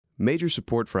Major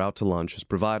support for Out to Lunch is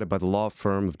provided by the law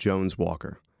firm of Jones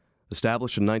Walker.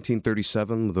 Established in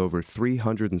 1937 with over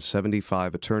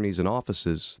 375 attorneys and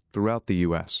offices throughout the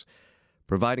U.S.,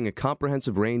 providing a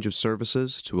comprehensive range of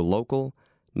services to a local,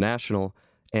 national,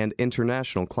 and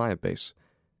international client base.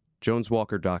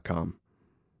 JonesWalker.com.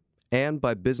 And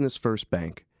by Business First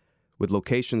Bank, with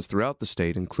locations throughout the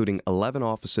state, including 11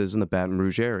 offices in the Baton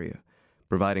Rouge area,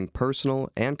 providing personal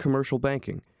and commercial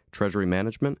banking, treasury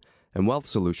management, and wealth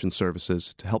solution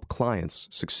services to help clients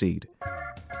succeed.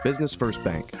 Business First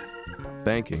Bank.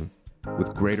 Banking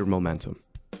with greater momentum.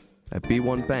 At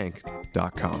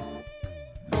b1bank.com.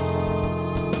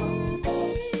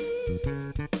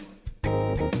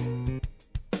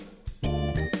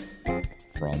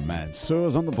 From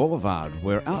Mansour's on the Boulevard,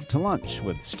 we're out to lunch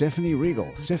with Stephanie Regal.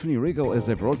 Stephanie Regal is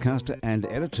a broadcaster and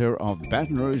editor of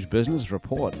Baton Rouge Business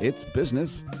Report. It's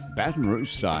business Baton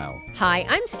Rouge style. Hi,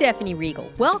 I'm Stephanie Regal.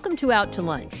 Welcome to Out to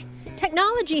Lunch.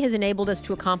 Technology has enabled us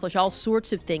to accomplish all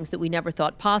sorts of things that we never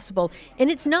thought possible,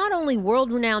 and it's not only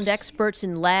world-renowned experts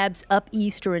in labs up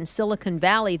east or in Silicon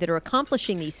Valley that are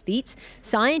accomplishing these feats.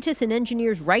 Scientists and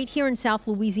engineers right here in South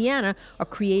Louisiana are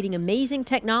creating amazing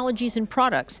technologies and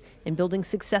products and building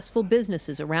successful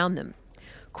businesses around them.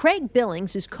 Craig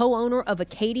Billings is co-owner of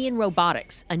Acadian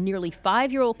Robotics, a nearly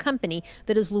 5-year-old company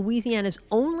that is Louisiana's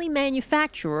only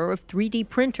manufacturer of 3D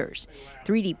printers.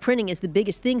 3D printing is the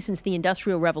biggest thing since the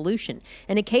Industrial Revolution,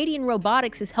 and Acadian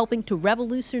Robotics is helping to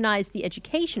revolutionize the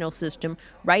educational system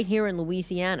right here in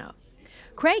Louisiana.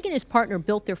 Craig and his partner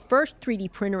built their first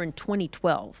 3D printer in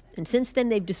 2012, and since then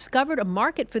they've discovered a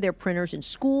market for their printers in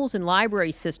schools and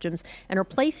library systems and are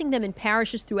placing them in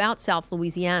parishes throughout South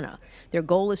Louisiana. Their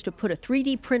goal is to put a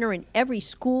 3D printer in every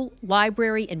school,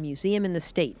 library, and museum in the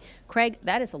state. Craig,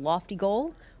 that is a lofty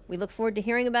goal. We look forward to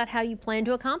hearing about how you plan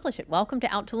to accomplish it. Welcome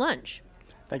to Out to Lunch.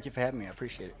 Thank you for having me. I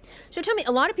appreciate it. So tell me,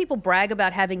 a lot of people brag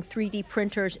about having 3D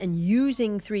printers and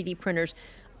using 3D printers.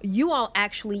 You all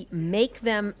actually make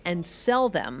them and sell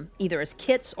them either as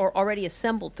kits or already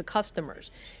assembled to customers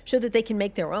so that they can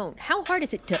make their own. How hard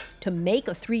is it to make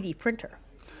a 3D printer?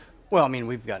 Well, I mean,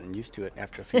 we've gotten used to it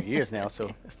after a few years now,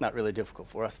 so it's not really difficult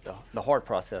for us. The hard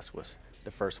process was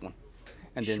the first one,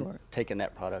 and then taking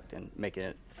that product and making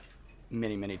it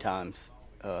many, many times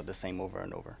the same over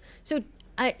and over. So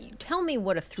tell me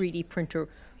what a 3D printer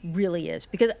really is,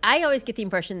 because I always get the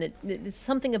impression that it's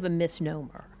something of a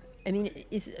misnomer. I mean,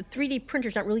 a 3D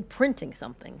printer's not really printing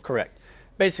something. Correct.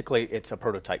 Basically, it's a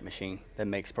prototype machine that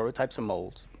makes prototypes of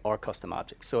molds or custom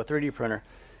objects. So a 3D printer,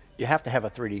 you have to have a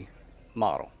 3D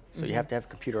model. So you have to have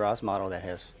a computerized model that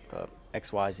has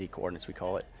X, Y, Z coordinates, we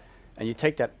call it. And you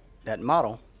take that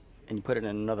model and you put it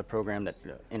in another program that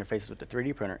interfaces with the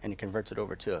 3D printer, and it converts it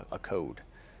over to a code.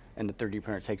 And the 3D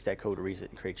printer takes that code, reads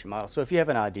it, and creates your model. So if you have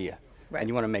an idea and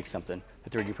you want to make something, the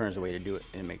 3D printer is the way to do it,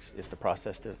 and it's the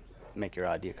process to make your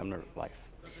idea come to life.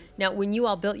 Now, when you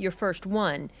all built your first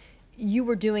one, you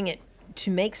were doing it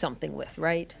to make something with,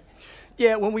 right?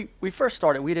 Yeah, when we first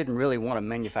started, we didn't really want to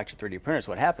manufacture 3D printers.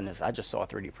 What happened is I just saw a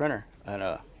 3D printer, and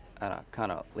I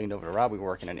kind of leaned over to Rob. We were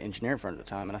working in an engineering firm at the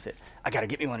time, and I said, I got to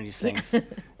get me one of these things.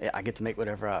 I get to make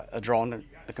whatever I draw on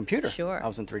the computer. Sure. I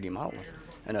was in 3D modeling.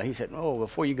 And he said, oh,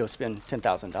 before you go spend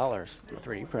 $10,000 on a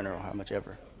 3D printer or how much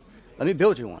ever, let me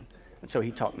build you one. And so he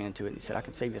talked me into it, and he said, I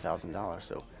can save you $1,000.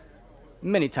 So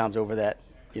many times over that,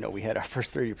 we had our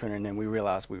first 3D printer, and then we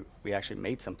realized we actually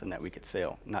made something that we could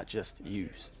sell, not just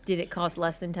use. Did it cost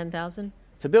less than $10,000?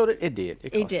 To build it, it did.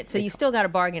 It did. So you still got a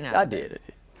bargain out of it.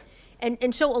 I did.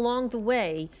 And so along the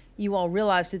way, you all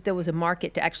realized that there was a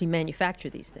market to actually manufacture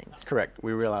these things. Correct.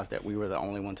 We realized that we were the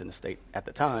only ones in the state at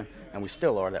the time, and we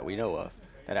still are, that we know of,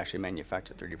 that actually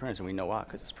manufacture 3D printers, and we know why,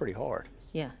 because it's pretty hard.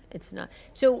 Yeah, it's not.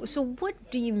 So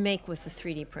what do you make with the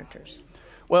 3D printers?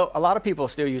 Well, a lot of people are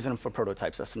still using them for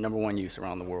prototypes. That's the number one use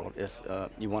around the world. Is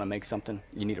you want to make something,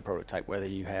 you need a prototype. Whether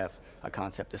you have a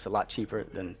concept, it's a lot cheaper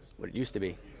than what it used to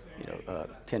be.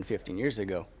 10, 15 years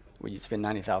ago, where you'd spend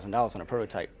 $90,000 on a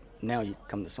prototype. Now you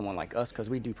come to someone like us, because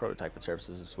we do prototyping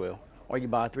services as well. Or you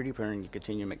buy a 3D printer and you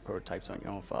continue to make prototypes on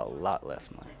your own for a lot less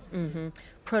money. Mm-hmm.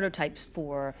 Prototypes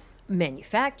for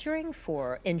manufacturing,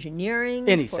 for engineering?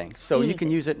 Anything. So anything. You can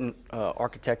use it in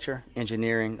architecture,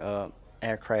 engineering,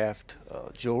 aircraft,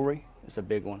 jewelry is a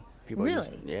big one. People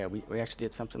really? Yeah, we actually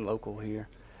did something local here.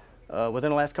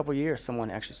 Within the last couple of years, someone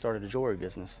actually started a jewelry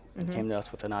business and came to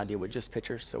us with an idea with just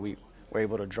pictures. So we were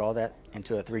able to draw that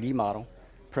into a 3D model,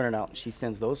 print it out, and she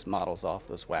sends those models off,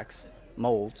 those wax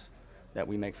molds that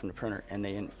we make from the printer, and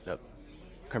they end up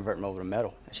converting them over to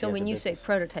metal. So when you say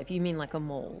prototype, you mean like a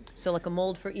mold? So like a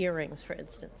mold for earrings, for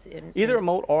instance? Either a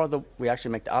mold or we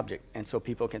actually make the object, and so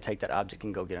people can take that object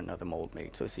and go get another mold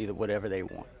made. So it's either whatever they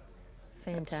want.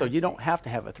 Fantastic. So you don't have to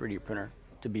have a 3D printer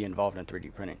to be involved in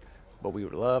 3D printing, but we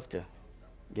would love to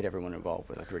get everyone involved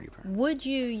with a 3D printer. Would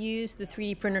you use the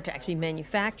 3D printer to actually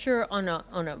manufacture on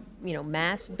a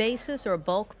mass basis or a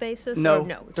bulk basis? No, or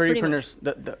no, it's 3D pretty printers.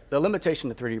 The limitation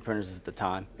to 3D printers is the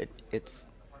time.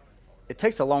 It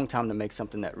takes a long time to make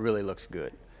something that really looks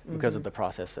good because of the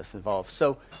process that's involved.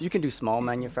 So you can do small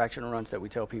manufacturing runs that we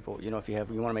tell people. You know, if you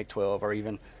want to make 12 or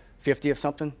even 50 of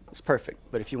something, it's perfect.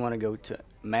 But if you want to go to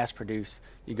mass produce,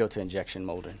 you go to injection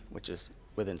molding, which is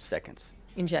within seconds.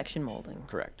 Injection molding.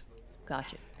 Correct.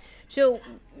 Gotcha. So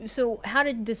how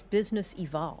did this business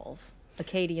evolve,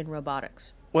 Acadian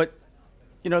Robotics? The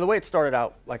way it started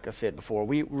out, like I said before,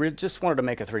 we just wanted to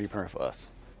make a 3D printer for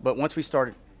us. But once we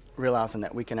started realizing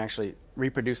that we can actually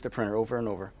reproduce the printer over and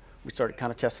over, we started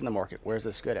kind of testing the market. Where's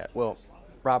this good at? Well,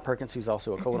 Rob Perkins, who's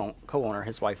also a co-owner,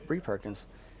 his wife, Bree Perkins,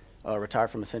 retired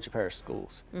from Ascension Parish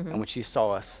Schools. And when she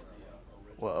saw us,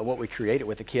 what we created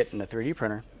with the kit and the 3D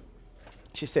printer,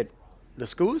 she said, the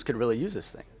schools could really use this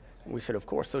thing. We said, of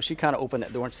course. So she kind of opened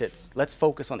that door and said, let's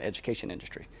focus on the education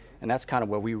industry. And that's kind of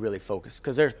where we really focus,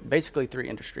 because there's basically 3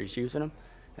 industries using them.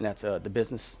 And that's the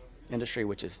business industry,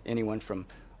 which is anyone from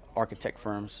architect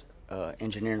firms,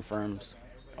 engineering firms,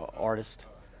 artists,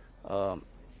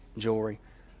 jewelry.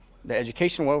 The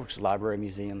education world, which is library,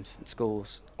 museums, and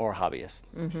schools, or hobbyists.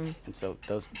 And so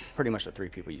those pretty much the 3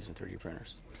 people using 3D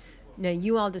printers. Now,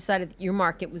 you all decided that your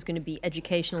market was going to be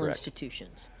educational Correct.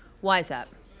 institutions. Why is that?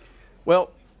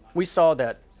 Well, we saw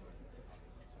that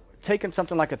taking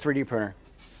something like a 3D printer,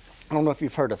 I don't know if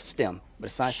you've heard of STEM, but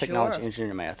it's science, technology, Sure.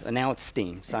 engineering, and math. And now it's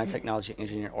STEAM, science, technology,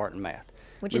 engineering, art, and math.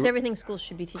 Which We is were- everything schools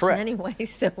should be teaching Correct. anyway.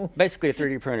 So Basically, a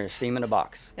 3D printer is STEAM in a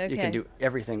box. You Okay. can do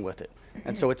everything with it.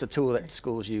 And so it's a tool that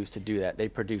schools use to do that. They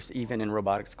produce, even in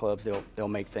robotics clubs, they'll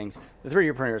make things. The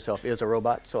 3D printer itself is a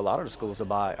robot, so a lot of the schools will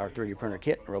buy our 3D printer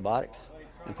kit in robotics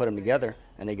and put them together,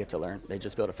 and they get to learn. They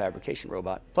just build a fabrication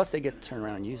robot. Plus, they get to turn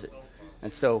around and use it.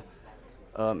 And so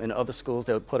in other schools,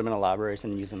 they would put them in the libraries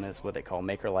and use them as what they call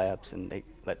maker labs, and they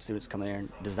let students come in there and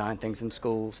design things in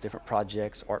schools, different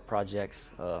projects, art projects,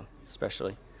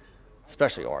 especially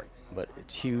art. But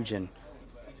it's huge in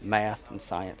math and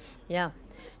science. yeah.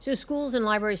 So schools and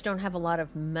libraries don't have a lot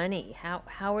of money.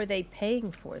 How are they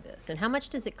paying for this? And how much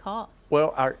does it cost?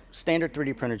 Well, our standard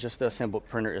 3D printer, just the assembled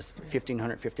printer, is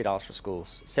 $1,550 for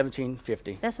schools,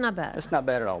 $1,750. That's not bad. That's not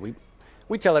bad at all.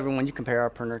 We tell everyone, you compare our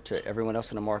printer to everyone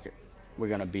else in the market, we're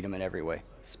going to beat them in every way,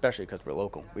 especially because we're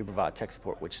local. We provide tech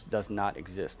support, which does not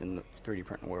exist in the 3D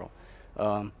printing world.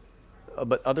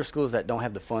 But other schools that don't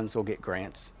have the funds will get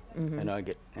grants,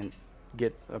 and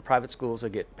private schools will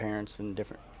get parents and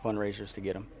different fundraisers to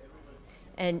get them.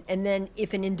 And then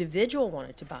if an individual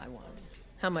wanted to buy one,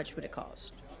 how much would it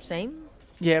cost? Same?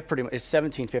 Yeah, pretty much. It's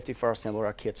 $1,750 for our assembler.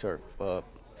 Our kits are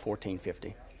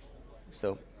 $1,450.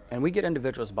 So, and we get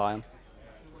individuals to buy them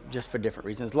just for different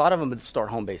reasons. A lot of them would start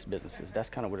home-based businesses.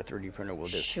 That's kind of what a 3D printer will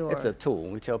do. Sure. It's a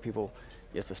tool. We tell people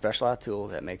it's a specialized tool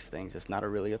that makes things. It's not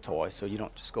really a toy, so you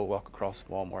don't just go walk across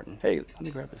Walmart and, hey, let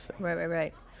me grab this thing.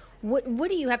 Right. What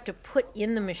do you have to put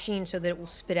in the machine so that it will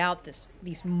spit out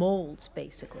these molds,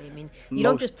 basically? I mean, you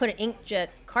don't just put an inkjet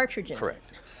cartridge in Correct.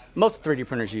 it. Most 3D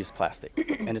printers use plastic,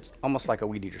 and it's almost like a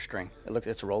weed eater string.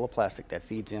 It's a roll of plastic that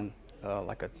feeds in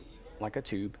like a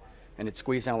tube, and it's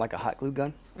squeezed down like a hot glue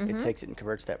gun. It takes it and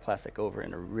converts that plastic over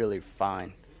in a really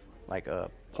fine, like a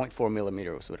 0.4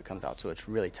 millimeter is what it comes out, so it's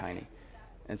really tiny.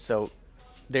 And so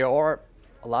there are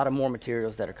a lot of more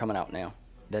materials that are coming out now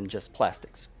than just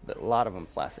plastics, but a lot of them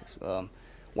plastics.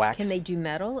 Wax. Can they do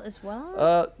metal as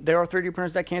well? There are 3D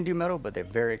printers that can do metal, but they're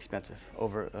very expensive,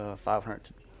 over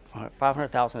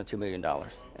 $500,000 to $2 million,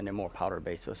 and they're more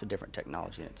powder-based, so it's a different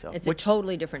technology in itself. It's a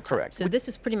totally different type. Correct. So this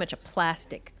is pretty much a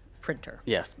plastic printer.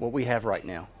 Yes, what we have right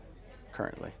now,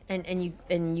 currently.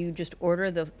 And you just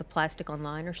order the plastic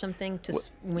online or something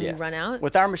when you Yes. run out?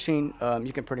 With our machine,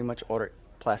 you can pretty much order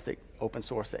plastic open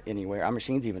source anywhere. Our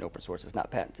machine's even open source. It's not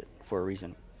patented for a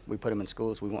reason. We put them in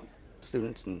schools. We want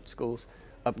students in schools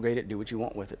upgrade it, do what you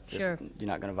want with it. Sure. You're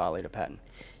not going to violate a patent.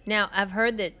 Now, I've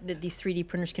heard that these 3D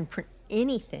printers can print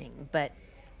anything, but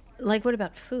like what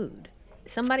about food?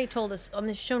 Somebody told us on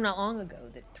this show not long ago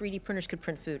that 3D printers could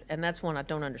print food, and that's one I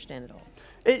don't understand at all.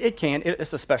 It can.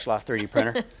 It's a specialized 3D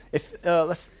printer.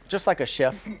 Just like a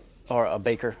chef or a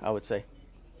baker, I would say,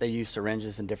 they use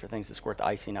syringes and different things to squirt the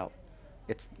icing out.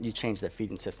 You change the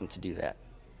feeding system to do that,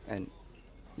 and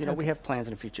we have plans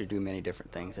in the future to do many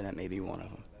different things, and that may be one of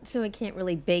them. So it can't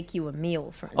really bake you a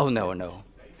meal, for instance. Oh no.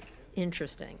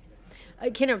 Interesting.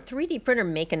 Can a 3D printer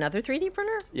make another 3D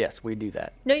printer? Yes, we do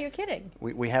that. No, you're kidding.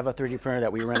 We have a 3D printer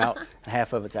that we rent out, and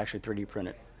half of it's actually 3D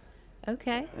printed.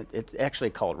 Okay. It's actually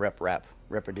called Rep Wrap.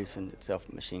 reproducing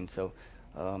itself machine. So,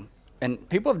 and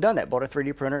people have done that, bought a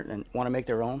 3D printer and want to make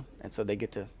their own, and so they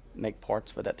get to make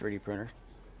parts for that 3D printer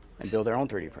and build their own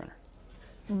 3D printer.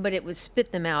 But it would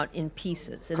spit them out in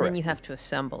pieces, and Correct. then you have to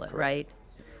assemble it, right?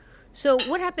 So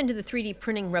what happened to the 3D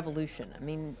printing revolution? I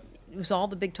mean, it was all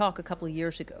the big talk a couple of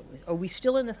years ago. Are we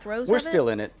still in the throes We're of it? still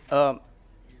in it.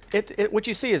 What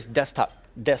you see is desktop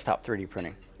 3D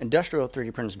printing. Industrial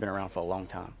 3D printing has been around for a long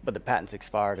time, but the patents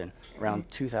expired in around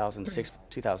 2006,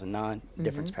 2009.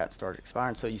 Different patents started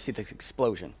expiring, so you see this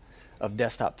explosion of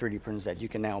desktop 3D printers that you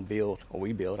can now build, or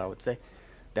we build, I would say,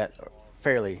 that are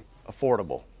fairly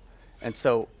affordable. And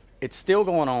so it's still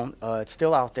going on. It's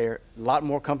still out there. A lot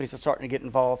more companies are starting to get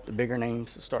involved. The bigger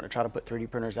names are starting to try to put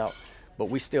 3D printers out. But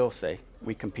we still say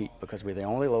we compete because we're the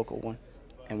only local one,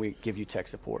 and we give you tech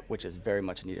support, which is very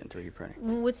much needed in 3D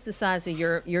printing. What's the size of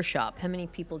your shop? How many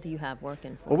people do you have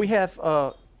working for Well, we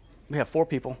have 4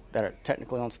 people that are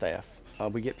technically on staff.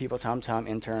 We get people time to time,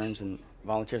 interns and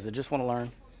volunteers that just want to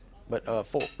learn. But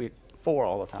 4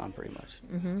 all the time, pretty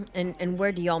much. And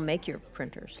where do y'all make your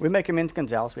printers? We make them in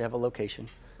Gonzales. We have a location.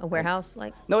 A warehouse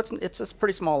like? No, it's a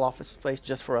pretty small office space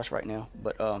just for us right now.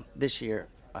 But this year,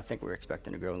 I think we're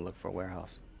expecting to grow and look for a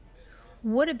warehouse.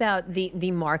 What about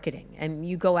the marketing? And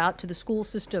you go out to the school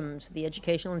systems, the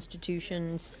educational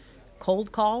institutions,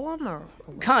 cold call them, or?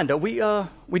 Kinda. We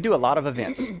do a lot of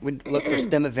events. We look for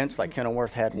STEM events, like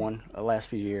Kenilworth had one the last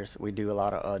few years. We do a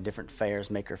lot of different fairs,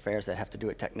 maker fairs that have to do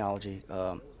with technology.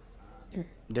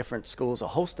 Different schools, a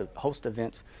host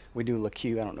events. We do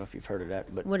LaQ. I don't know if you've heard of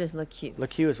that, but What is LaQ?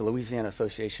 LaQ is the Louisiana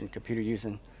Association of Computer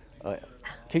Using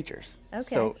Teachers.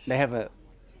 Okay. So they have a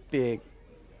big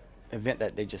event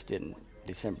that they just did in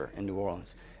December in New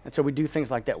Orleans. And so we do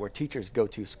things like that where teachers go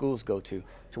to, schools go to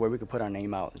where we can put our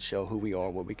name out and show who we are,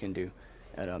 what we can do.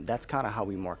 And that's kind of how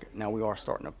we market. Now we are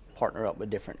starting to partner up with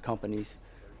different companies,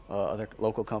 other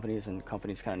local companies and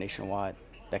companies kind of nationwide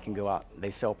that can go out.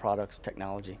 They sell products,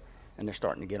 technology, and they're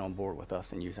starting to get on board with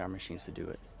us and use our machines to do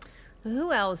it.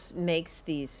 Who else makes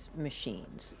these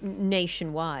machines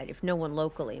nationwide, if no one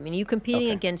locally? I mean, are you competing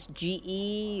Okay. against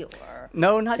GE or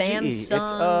No, not Samsung GE. It's,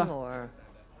 or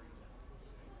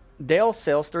Dell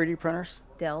sells 3D printers.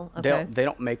 Dell? Okay. They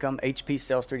don't make them. HP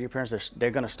sells 3D printers. They're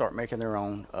going to start making their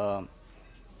own.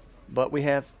 But we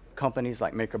have companies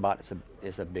like MakerBot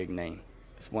is a big name.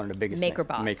 It's one of the biggest.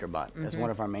 MakerBot. MakerBot. That's one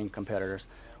of our main competitors.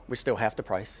 We're still half the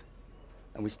price,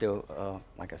 and we still,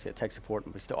 like I said, tech support.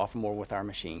 And we still offer more with our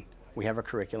machine. We have a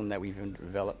curriculum that we've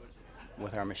developed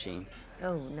with our machine.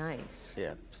 Oh, nice.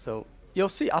 Yeah. So you'll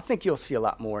see. I think you'll see a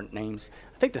lot more names.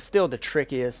 I think the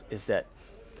trick is that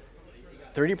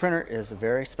 3D printer is a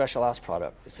very specialized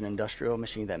product. It's an industrial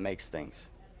machine that makes things,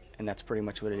 and that's pretty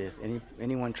much what it is.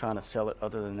 Anyone trying to sell it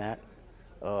other than that,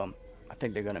 I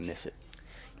think they're going to miss it.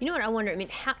 You know what I wonder? I mean,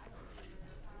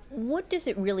 what does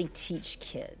it really teach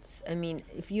kids? I mean,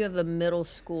 if you have a middle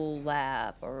school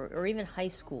lab or even high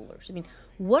schoolers, I mean,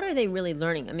 what are they really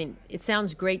learning? I mean, it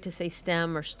sounds great to say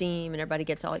STEM or STEAM and everybody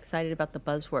gets all excited about the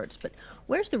buzzwords, but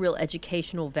where's the real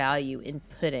educational value in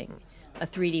putting a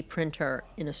 3D printer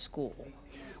in a school?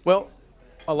 Well,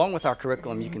 along with our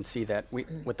curriculum, you can see that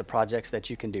with the projects that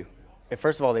you can do.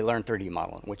 First of all, they learn 3D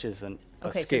modeling, which is a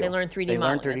Okay, skill. so they learn 3D They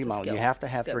learn modeling. 3D That's a modeling. skill. You have to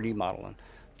have That's good. 3D modeling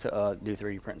to do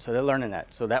 3D printing. So they're learning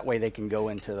that. So that way they can go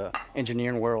into the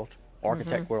engineering world,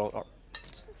 architect world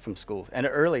from schools. And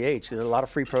at an early age, there's a lot of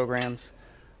free programs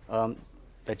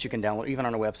that you can download. Even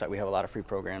on our website, we have a lot of free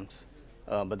programs.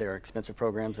 But there are expensive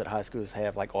programs that high schools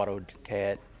have, like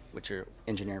AutoCAD, which are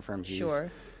engineering firms use.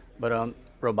 Sure. But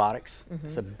robotics,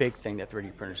 it's a big thing that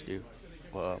 3D printers do.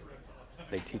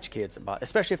 They teach kids about,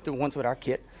 especially if the ones with our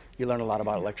kit, you learn a lot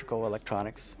about electrical,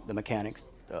 electronics, the mechanics,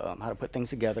 how to put things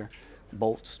together,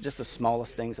 bolts, just the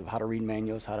smallest things of how to read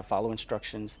manuals, how to follow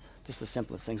instructions, just the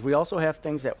simplest things. We also have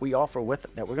things that we offer with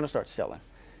that we're going to start selling,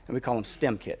 and we call them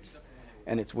STEM kits.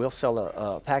 And we'll sell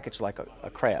a package like a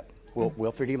crab. We'll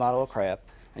 3D model a crab,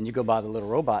 and you go buy the little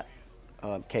robot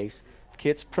case.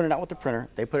 Kids print it out with the printer.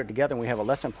 They put it together, and we have a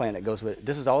lesson plan that goes with it.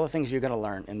 This is all the things you're going to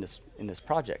learn in this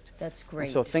project. That's great. And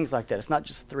so things like that. It's not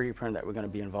just a 3D printer that we're going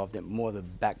to be involved in, more the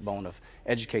backbone of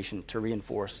education to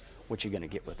reinforce what you're going to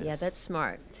get with it. Yeah, that's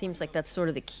smart. It seems like that's sort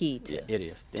of the key to, Yeah, it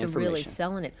is. The to really information.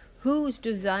 selling it. Who's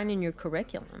designing your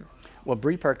curriculum? Well,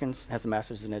 Bree Perkins has a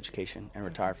master's in education and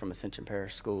retired from Ascension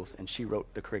Parish Schools, and she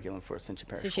wrote the curriculum for Ascension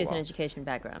Parish. So she has an education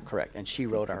background. Correct, and she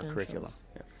wrote our credentials. curriculum.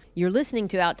 Yeah. You're listening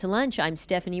to Out to Lunch. I'm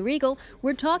Stephanie Riegel.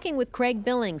 We're talking with Craig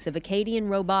Billings of Acadian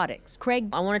Robotics. Craig,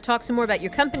 I want to talk some more about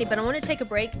your company, but I want to take a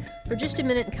break for just a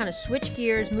minute and kind of switch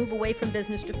gears, move away from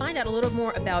business to find out a little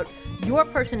more about your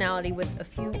personality with a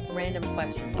few random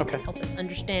questions that Okay. will help us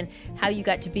understand how you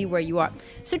got to be where you are.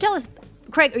 So tell us,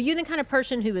 Craig, are you the kind of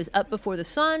person who is up before the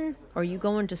sun, or are you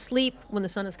going to sleep when the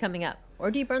sun is coming up? Or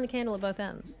do you burn the candle at both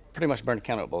ends? Pretty much burn the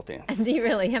candle at both ends. Do you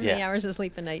really? How many Yes. hours of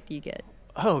sleep a night do you get?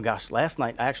 Oh gosh, last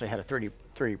night I actually had a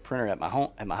 3D printer at my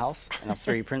house, and I was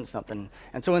 3D printing something.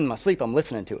 And so in my sleep, I'm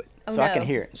listening to it, Oh, so I can no.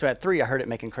 hear it. So at 3, I heard it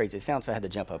making crazy sounds, so I had to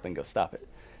jump up and go stop it.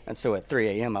 And so at 3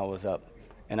 a.m. I was up,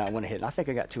 and I went ahead, and I think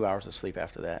I got 2 hours of sleep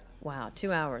after that. Wow,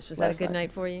 2 hours. Was that a Last good night.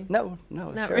 night for you? No, it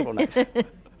was Not a terrible really. night.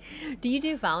 Do you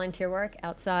do volunteer work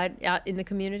out in the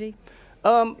community?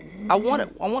 I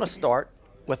want to start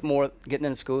with more getting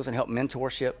into schools and help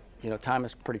mentorship. You know, time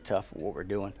is pretty tough for what we're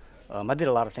doing. I did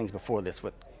a lot of things before this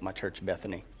with my church,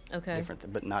 Bethany. Okay.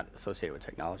 Different, but not associated with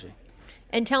technology.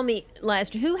 And tell me,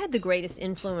 last, who had the greatest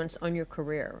influence on your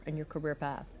career and your career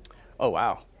path? Oh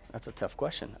wow, that's a tough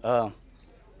question. I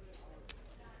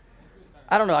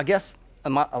don't know. I guess a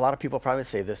lot of people probably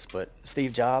say this, but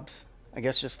Steve Jobs. I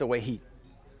guess just the way he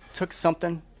took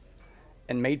something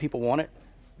and made people want it,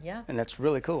 Yeah. and that's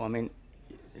really cool. I mean,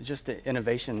 just the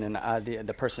innovation and the idea,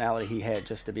 the personality he had,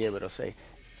 just to be able to say,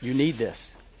 "You need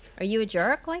this." Are you a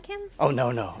jerk like him? Oh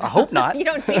no, I hope not. You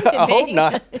don't seem to I be. hope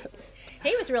not.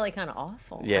 He was really kind of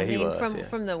awful. Yeah, I he mean, was, from yeah.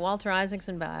 from the Walter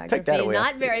Isaacson biography, that away.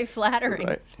 not very flattering.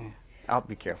 Right. Yeah. I'll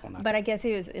be careful not. But I guess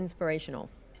he was inspirational.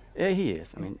 Yeah, he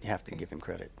is. I mean, you have to give him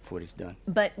credit for what he's done.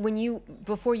 But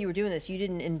before you were doing this, you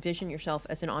didn't envision yourself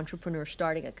as an entrepreneur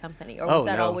starting a company, or Oh, was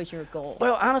that no. always your goal?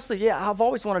 Well, honestly, yeah, I've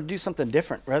always wanted to do something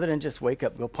different rather than just wake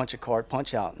up, go punch a card,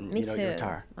 punch out, and Me you too.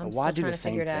 retire. I'm Why still do trying the to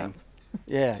same figure it thing?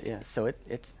 out. Yeah. So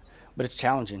it's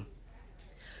challenging.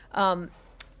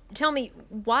 Tell me,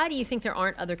 why do you think there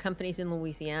aren't other companies in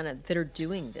Louisiana that are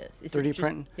doing this? Is it 3D just-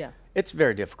 printing? Yeah. It's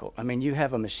very difficult. I mean, you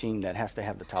have a machine that has to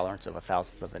have the tolerance of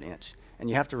 1/1000th of an inch, and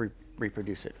you have to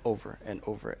reproduce it over and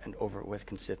over and over with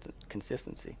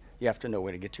consistency. You have to know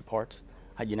where to get your parts.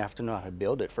 You have to know how to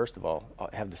build it, first of all,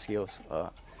 have the skills.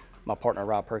 My partner,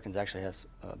 Rob Perkins, actually has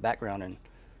a background in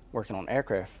working on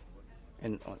aircraft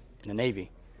in the Navy,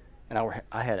 and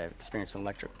I had experience in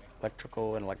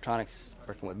electrical and electronics,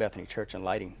 working with Bethany Church and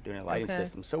lighting, doing a lighting Okay.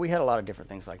 system. So we had a lot of different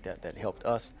things like that that helped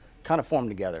us kind of form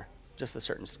together just a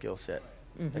certain skill set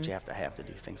that you have to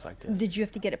do things like this. Did you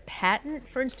have to get a patent,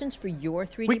 for instance, for your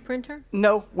 3D We- printer?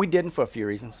 No, we didn't for a few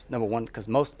reasons. Number one, because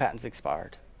most patents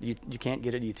expired. You can't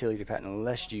get a utility patent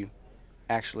unless you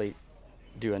actually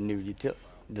do a new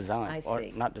design. I Or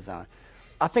see. not design.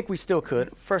 I think we still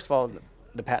could. First of all,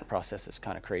 the patent process is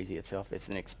kind of crazy itself. It's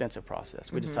an expensive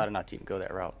process. We decided not to even go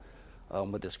that route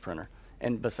with this printer.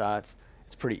 And besides,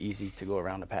 it's pretty easy to go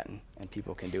around the patent, and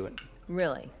people can do it.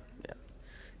 Really? Yeah.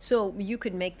 So you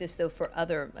could make this, though, for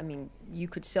you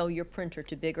could sell your printer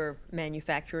to bigger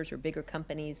manufacturers or bigger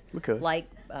companies. We could. Like,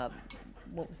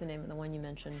 what was the name of the one you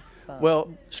mentioned? Well,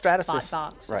 Stratasys,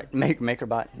 Box. right?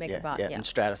 MakerBot. MakerBot, yeah. And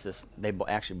Stratasys, they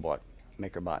actually bought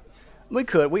MakerBot. We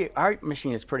could. Our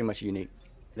machine is pretty much unique.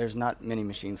 There's not many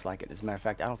machines like it. As a matter of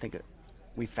fact, I don't think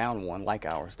we found one like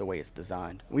ours the way it's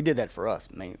designed. We did that for us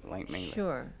mainly.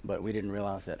 Sure. But we didn't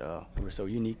realize that we were so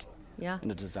unique Yeah. in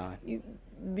the design.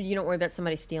 But you don't worry about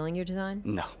somebody stealing your design?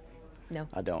 No, No.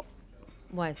 I don't.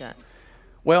 Why is that?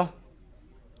 Well,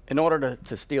 in order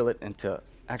to steal it and to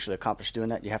actually accomplish doing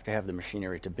that, you have to have the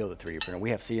machinery to build a 3D printer. We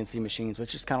have CNC machines,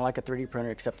 which is kind of like a 3D printer,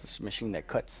 except it's a machine that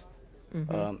cuts.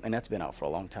 And that's been out for a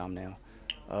long time now.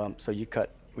 So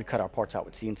we cut our parts out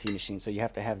with CNC machines. So you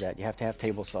have to have that. You have to have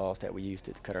table saws that we use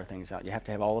to cut our things out. You have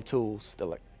to have all the tools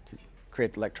to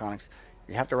create the electronics.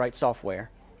 You have to write software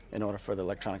in order for the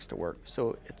electronics to work.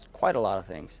 So it's quite a lot of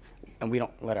things. And we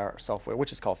don't let our software,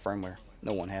 which is called firmware,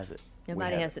 no one has it. We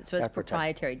Nobody have has it, so it's That protects-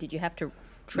 proprietary. Did you have to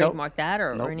trademark that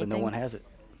or Nope, anything? but no one has it.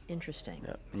 Interesting.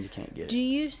 Yep, and you can't get Do it.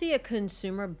 you see a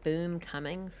consumer boom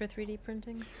coming for 3D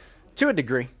printing? To a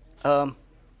degree.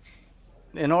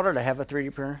 In order to have a 3D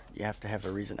printer, you have to have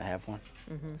a reason to have one.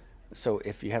 So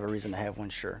if you have a reason to have one,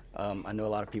 sure. I know a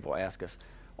lot of people ask us,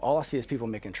 all I see is people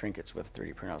making trinkets with a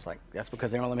 3D printer. I was like, that's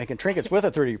because they're only making trinkets with a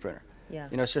 3D printer. Yeah.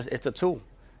 You know, it's a tool.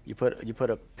 You put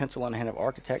a pencil in the hand of an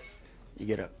architect, you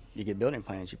get building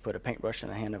plans. You put a paintbrush in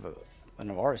the hand of an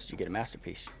artist, you get a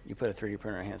masterpiece. You put a 3D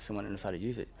printer in the hand of someone who knows how to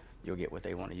use it, you'll get what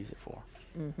they want to use it for.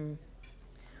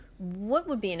 What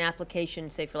would be an application,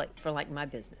 say, for my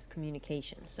business,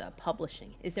 communications,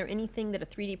 publishing? Is there anything that a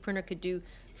 3D printer could do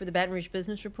for the Baton Rouge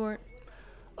Business Report?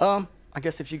 I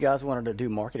guess if you guys wanted to do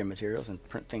marketing materials and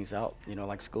print things out,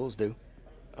 like schools do,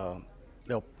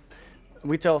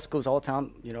 we tell schools all the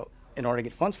time, in order to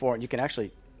get funds for it, you can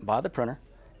actually buy the printer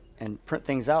and print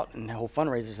things out and hold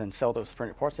fundraisers and sell those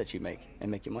printed parts that you make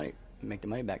and make the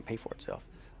money back and pay for itself.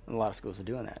 And a lot of schools are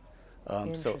doing that. So I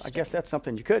Interesting. guess that's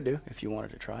something you could do if you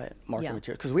wanted to try it, marketing Yeah.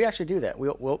 material. Because we actually do that.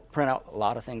 We'll print out a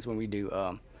lot of things when we do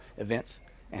events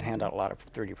and hand out a lot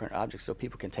of 3D printed objects so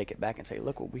people can take it back and say,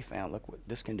 look what we found, look what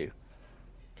this can do.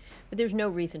 But there's no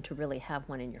reason to really have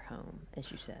one in your home,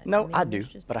 as you said. No, I there's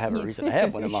do, but I have a reason to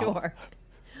have one in my home. Sure.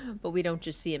 But we don't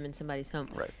just see them in somebody's home.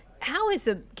 Right. How has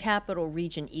the Capital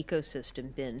Region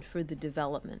ecosystem been for the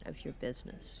development of your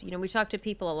business? You know, we talk to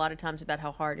people a lot of times about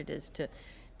how hard it is to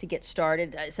get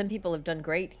started. Some people have done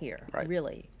great here, Right.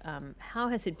 really. How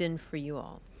has it been for you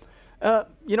all?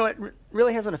 You know, it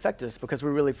really hasn't affected us because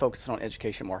we're really focused on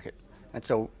education market. And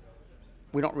so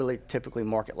we don't really typically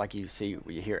market like you see,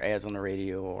 you hear ads on the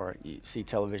radio or you see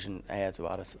television ads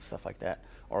about us and stuff like that,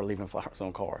 or leaving flowers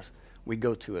on cars. We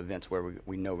go to events where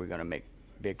we know we're going to make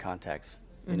big contacts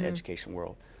in the education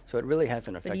world. So it really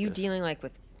hasn't affected But are you us. dealing like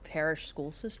with parish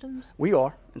school systems? We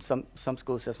are. In some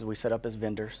school systems, we set up as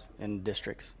vendors in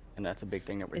districts, and that's a big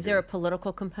thing that we're Is doing. there a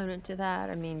political component to that?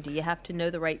 I mean, do you have to know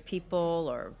the right people,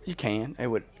 or You can. It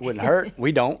wouldn't hurt.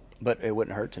 We don't, but it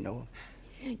wouldn't hurt to know them.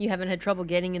 you haven't had trouble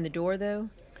getting in the door, though?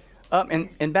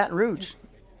 In Baton Rouge,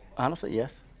 honestly,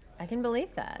 yes. I can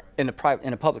believe that. In a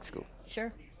public school,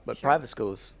 Sure. but sure. private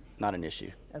schools not an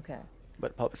issue. Okay.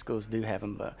 But public schools do have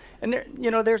them. And there, you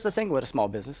know, there's the thing with a small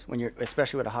business when you're,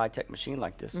 especially with a high tech machine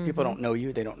like this, people don't know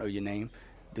you, they don't know your name.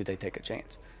 Do they take a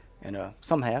chance? And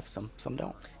some have, some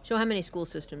don't. So how many school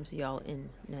systems are y'all in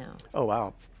now? Oh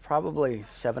wow, probably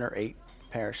 7 or 8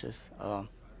 parishes: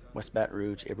 West Baton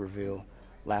Rouge, Iberville,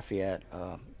 Lafayette,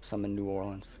 some in New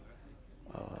Orleans.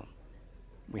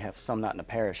 We have some not in the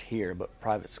parish here, but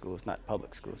private schools, not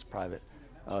public schools, private.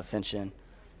 Ascension,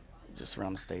 just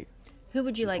around the state. Who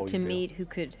would you like to Napoleonville. meet who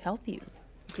could help you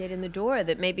get in the door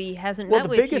that maybe hasn't Well, met the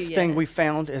with you biggest yet? thing we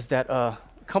found is that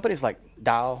companies like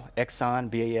Dow, Exxon,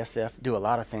 BASF do a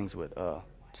lot of things with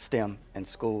STEM and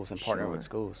schools and partner with Sure.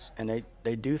 schools. And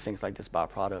they do things like this, buy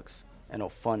products, and they'll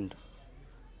fund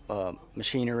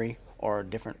machinery or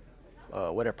different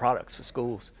whatever products for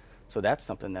schools. So that's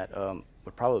something that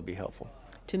would probably be helpful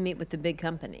to meet with the big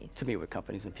companies. to meet with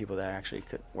companies and people that actually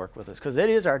could work with us. Because it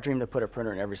is our dream to put a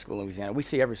printer in every school in Louisiana. We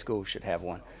see every school should have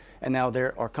one. And now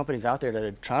there are companies out there that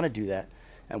are trying to do that.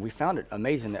 And we found it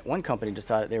amazing that one company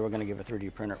decided they were going to give a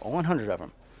 3D printer, 100 of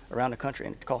them, around the country,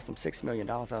 and it cost them $6 million.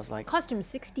 I was like, Cost them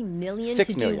 $60 million $6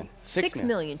 to million. do $6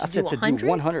 million to I said do to 100? do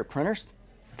 100 printers?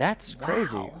 That's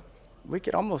crazy. Wow. We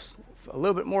could almost, a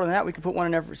little bit more than that, we could put one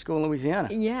in every school in Louisiana.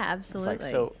 Yeah, It's absolutely.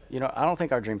 like, so, you know, I don't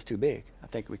think our dream's too big. I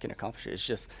think we can accomplish it. It's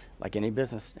just like any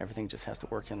business, everything just has to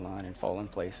work in line and fall in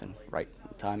place and right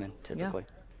timing typically.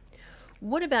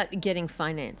 What about getting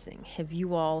financing? Have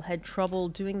you all had trouble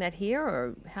doing that here,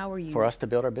 or how are you? For us to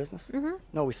build our business?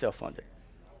 No, we self-fund it.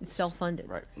 It's self-funded.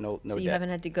 Right. No So you debt. haven't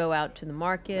had to go out to the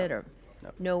market, or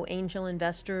No. no angel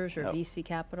investors or No. VC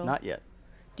capital? Not yet.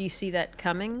 Do you see that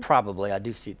coming? Probably. I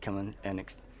do see it coming and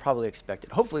probably expect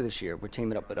it. Hopefully this year. We're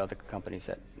teaming up with other companies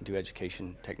that do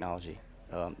education technology,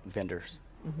 vendors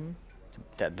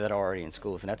that are already in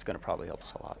schools, and that's going to probably help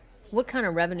us a lot. What kind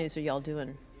of revenues are y'all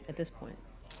doing at this point?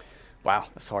 Wow,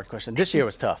 that's a hard question. This year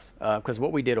was tough because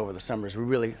what we did over the summer is we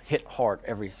really hit hard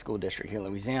every school district here in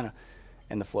Louisiana,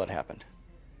 and the flood happened.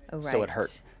 Oh, right. So it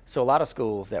hurt. So a lot of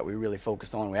schools that we really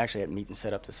focused on, we actually had meetings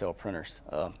set up to sell printers,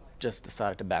 just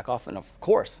decided to back off. And of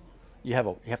course, you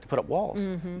have to put up walls.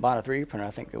 Buying a 3D printer, I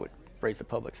think it would raise the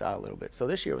public's eye a little bit. So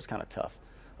this year was kind of tough.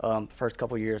 First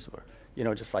couple of years were, you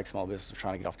know, just like small business,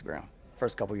 trying to get off the ground.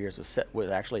 First couple of years was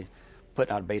actually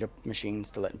putting out beta machines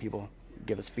to letting people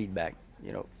give us feedback.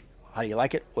 You know, how do you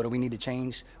like it? What do we need to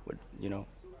change?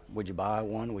 Would you buy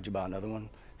one? Would you buy another one?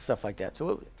 Stuff like that.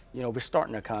 So, you know, we're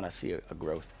starting to kind of see a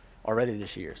growth already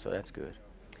this year, so that's good.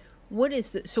 What's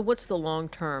the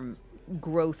long-term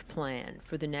growth plan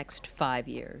for the next 5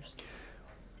 years?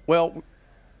 Well,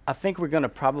 I think we're going to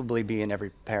probably be in every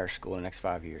parish school in the next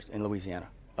 5 years in Louisiana,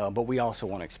 but we also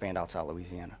want to expand outside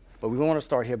Louisiana. But we want to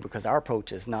start here because our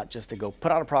approach is not just to go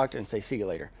put out a product and say, see you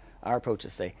later. Our approach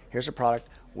is say, here's a product,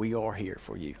 we are here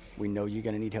for you. We know you're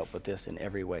going to need help with this in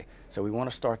every way. So we want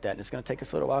to start that, and it's going to take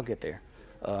us a little while to get there.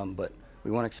 But we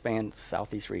want to expand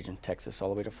Southeast region, Texas, all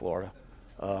the way to Florida,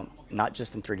 not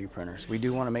just in 3D printers. We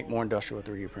do want to make more industrial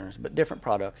 3D printers, but different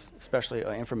products, especially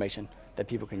information that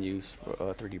people can use for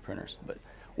 3D printers. But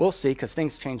we'll see, because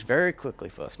things change very quickly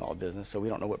for a small business, so we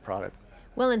don't know what product.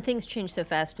 Well, and things change so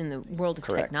fast in the world of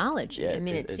Correct. technology. Yeah, I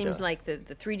mean, it seems does. like the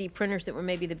 3D printers that were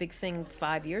maybe the big thing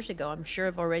 5 years ago, I'm sure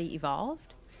have already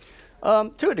evolved.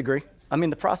 To a degree. I mean,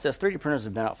 the process, 3D printers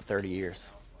have been out for 30 years.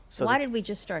 So Why did we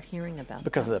just start hearing about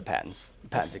because that? of the patents. The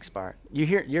patents expired.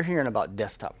 You're hearing about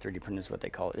desktop 3D printers, what they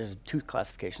call it. There's 2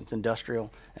 classifications,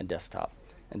 industrial and desktop.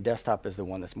 And desktop is the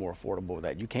one that's more affordable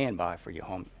that you can buy for your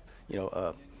home.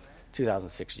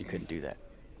 2006, you couldn't do that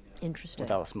Interesting.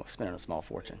 without spending a small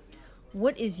fortune.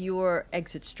 What is your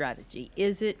exit strategy?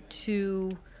 Is it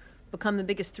to become the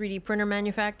biggest 3D printer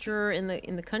manufacturer in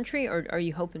the country, or are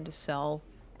you hoping to sell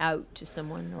out to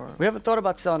someone? Or We haven't thought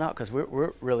about selling out because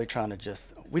we're really trying to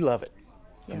we love it.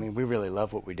 Yeah. I mean, we really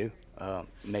love what we do,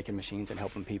 making machines and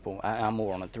helping people. I'm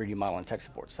more on the 3D model and tech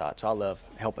support side, so I love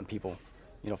helping people,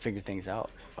 figure things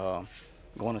out.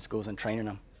 Going to schools and training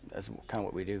them, that's kind of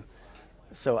what we do.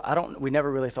 So we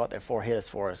never really thought that far ahead as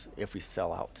far as if we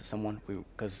sell out to someone,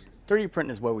 because 3D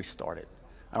printing is where we started.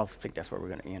 I don't think that's where we're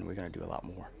going to end. We're going to do a lot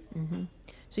more. Mm-hmm.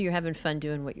 So you're having fun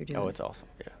doing what you're doing. Oh, it's awesome.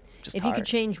 Yeah. Just if tired. you could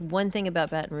change one thing about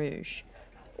Baton Rouge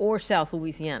or South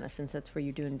Louisiana, since that's where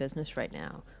you're doing business right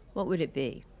now, what would it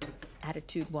be?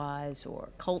 Attitude-wise or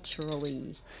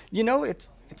culturally?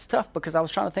 It's tough because I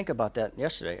was trying to think about that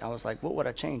yesterday. I was like, what would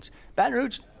I change? Baton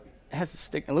Rouge has a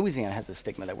stigma, Louisiana has a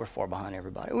stigma that we're far behind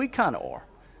everybody. We kind of are.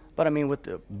 But I mean, with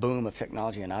the boom of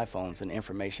technology and iPhones and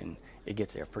information, it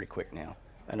gets there pretty quick now.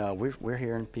 And we're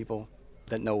hearing people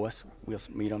that know us. We'll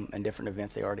meet them in different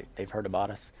events. They've heard about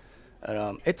us.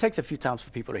 It takes a few times for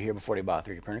people to hear before they buy a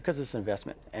 3D printer because it's an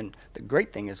investment. And the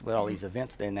great thing is with all these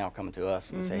events, they're now coming to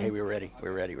us and say, hey, we're ready.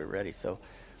 So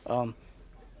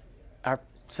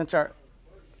since our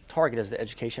target is the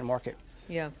education market,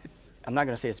 yeah, I'm not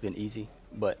going to say it's been easy,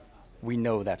 but we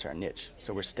know that's our niche.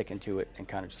 So we're sticking to it and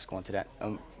kind of just going to that.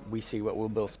 We see what we'll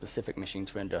build specific machines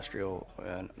for industrial,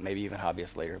 maybe even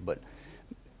hobbyists later. But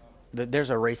there's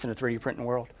a race in the 3D printing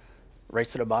world,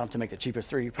 race to the bottom to make the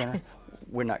cheapest 3D printer.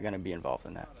 We're not going to be involved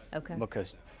in that. Okay.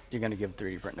 Because you're going to give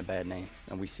 3D printing a bad name,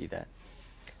 and we see that.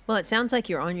 Well, it sounds like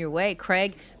you're on your way,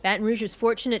 Craig. Baton Rouge is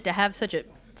fortunate to have such a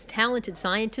talented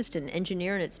scientist and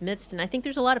engineer in its midst, and I think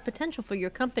there's a lot of potential for your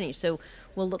company. So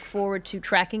we'll look forward to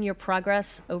tracking your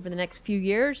progress over the next few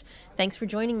years. Thanks for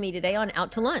joining me today on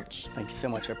Out to Lunch. Thank you so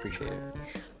much. I appreciate it.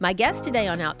 My guest today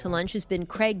on Out to Lunch has been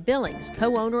Craig Billings,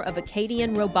 co-owner of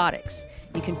Acadian Robotics.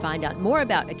 You can find out more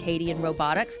about Acadian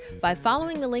Robotics by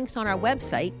following the links on our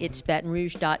website. It's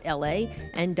batonrouge.la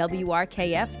and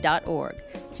wrkf.org.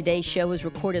 Today's show was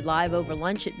recorded live over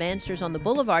lunch at Mansur's on the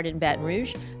Boulevard in Baton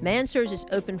Rouge. Mansur's is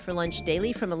open for lunch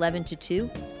daily from 11 to 2,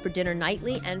 for dinner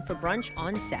nightly, and for brunch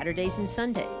on Saturdays and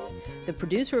Sundays. The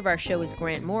producer of our show is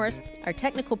Grant Morris. Our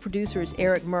technical producer is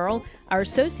Eric Merle. Our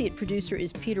associate producer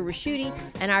is Peter Raschuti.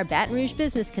 And our Baton Rouge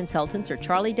business consultants are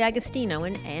Charlie D'Agostino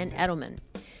and Ann Edelman.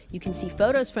 You can see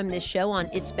photos from this show on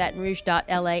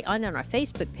itsbatonrouge.la and on our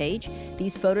Facebook page.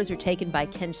 These photos are taken by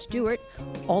Ken Stewart.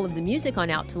 All of the music on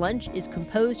Out to Lunch is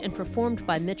composed and performed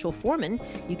by Mitchell Foreman.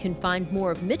 You can find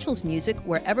more of Mitchell's music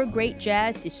wherever great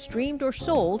jazz is streamed or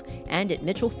sold and at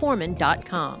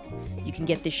mitchellforeman.com. You can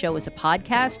get this show as a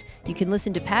podcast, you can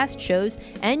listen to past shows,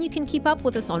 and you can keep up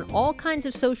with us on all kinds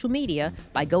of social media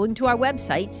by going to our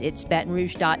websites,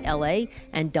 itsbatonrouge.la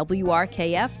and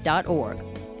wrkf.org.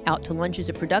 Out to Lunch is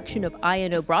a production of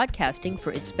INO Broadcasting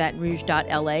for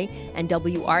itsbatonrouge.la and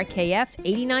WRKF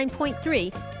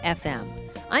 89.3 FM.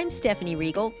 I'm Stephanie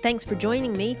Riegel. Thanks for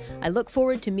joining me. I look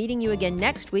forward to meeting you again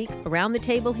next week around the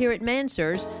table here at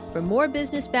Mansur's for more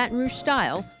business Baton Rouge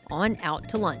style on Out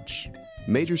to Lunch.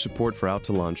 Major support for Out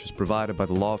to Lunch is provided by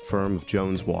the law firm of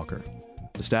Jones Walker.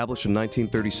 Established in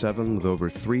 1937 with over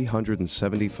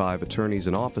 375 attorneys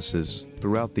and offices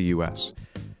throughout the U.S.,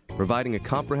 providing a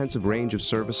comprehensive range of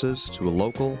services to a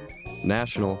local,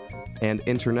 national, and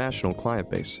international client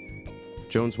base.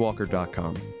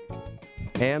 JonesWalker.com.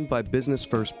 And by Business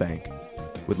First Bank,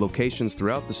 with locations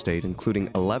throughout the state, including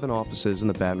 11 offices in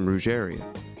the Baton Rouge area,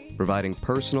 providing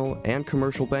personal and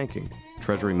commercial banking,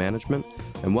 treasury management,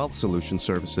 and wealth solution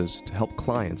services to help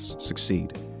clients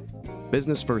succeed.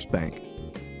 Business First Bank.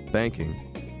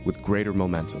 Banking with greater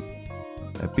momentum.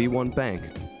 At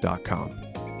b1bank.com.